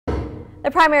The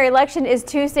primary election is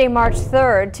Tuesday, March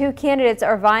 3rd. Two candidates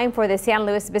are vying for the San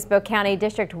Luis Obispo County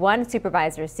District 1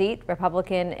 Supervisor seat,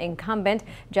 Republican incumbent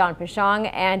John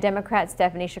Pashong and Democrat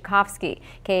Stephanie Shakovsky.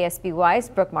 KSBY's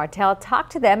Brooke Martell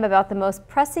talked to them about the most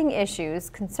pressing issues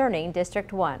concerning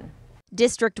District 1.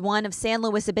 District 1 of San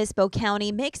Luis Obispo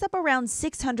County makes up around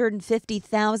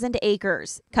 650,000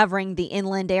 acres, covering the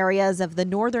inland areas of the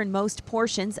northernmost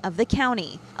portions of the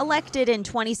county. Elected in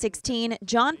 2016,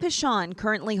 John Pashong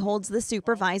currently holds the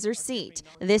supervisor seat.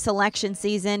 This election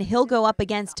season, he'll go up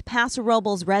against Paso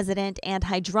Robles resident and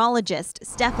hydrologist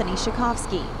Stephanie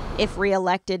Shakovsky. If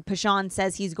re-elected, Pashong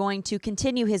says he's going to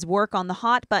continue his work on the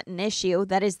hot-button issue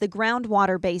that is the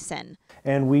groundwater basin.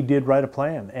 And we did write a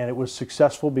plan, and it was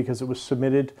successful because it was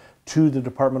submitted to the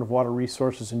Department of Water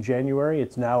Resources in January.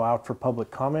 It's now out for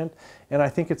public comment, and I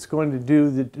think it's going to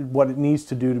do what it needs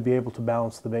to do to be able to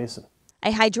balance the basin.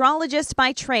 A hydrologist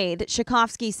by trade,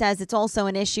 Shakovsky says it's also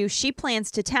an issue she plans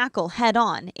to tackle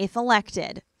head-on if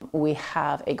elected. We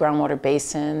have a groundwater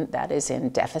basin that is in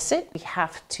deficit. We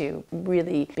have to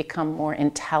really become more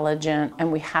intelligent,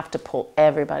 and we have to pull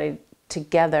everybody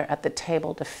together at the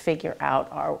table to figure out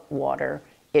our water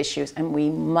issues. And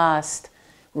we must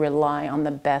rely on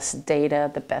the best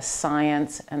data, the best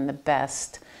science, and the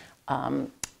best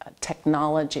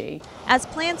technology. As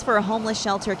plans for a homeless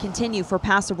shelter continue for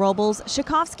Paso Robles,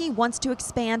 Shakovsky wants to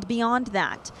expand beyond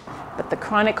that. But the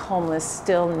chronic homeless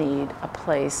still need a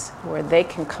place where they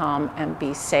can come and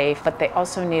be safe, but they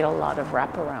also need a lot of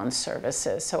wraparound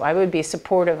services. So I would be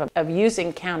supportive of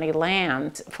using county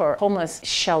land for homeless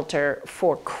shelter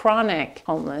for chronic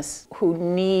homeless who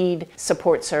need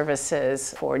support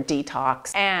services for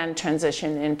detox and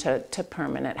transition into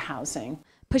permanent housing.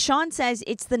 Pashong says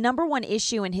it's the #1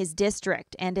 issue in his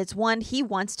district, and it's one he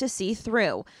wants to see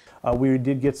through. We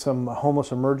did get some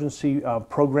homeless emergency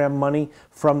program money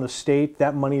from the state.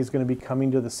 That money is going to be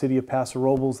coming to the city of Paso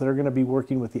Robles. They're going to be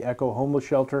working with the Echo Homeless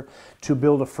Shelter to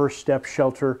build a first step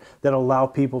shelter that allow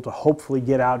people to hopefully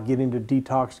get out, get into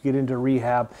detox, get into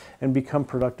rehab, and become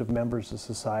productive members of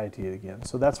society again.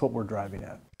 So that's what we're driving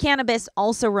at. Cannabis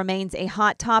also remains a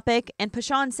hot topic, and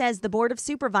Pashong says the Board of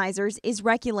Supervisors is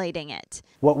regulating it.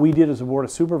 What we did as a Board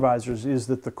of Supervisors is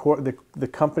that the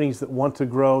companies that want to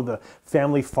grow, the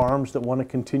family farms that want to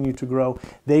continue to grow,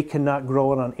 they cannot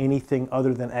grow it on anything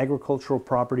other than agricultural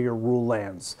property or rural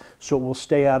lands. So it will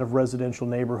stay out of residential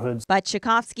neighborhoods. But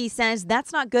Shakovsky says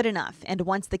that's not good enough and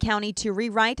wants the county to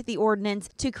rewrite the ordinance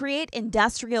to create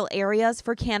industrial areas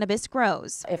for cannabis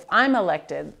grows. If I'm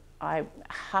elected, I'm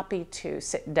happy to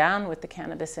sit down with the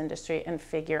cannabis industry and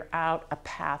figure out a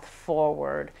path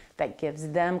forward that gives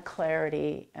them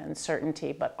clarity and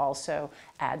certainty, but also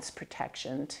adds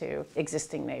protection to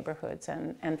existing neighborhoods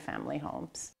and family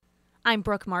homes. I'm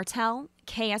Brooke Martell,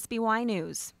 KSBY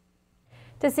News.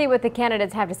 To see what the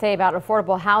candidates have to say about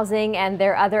affordable housing and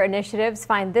their other initiatives,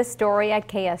 find this story at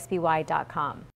ksby.com.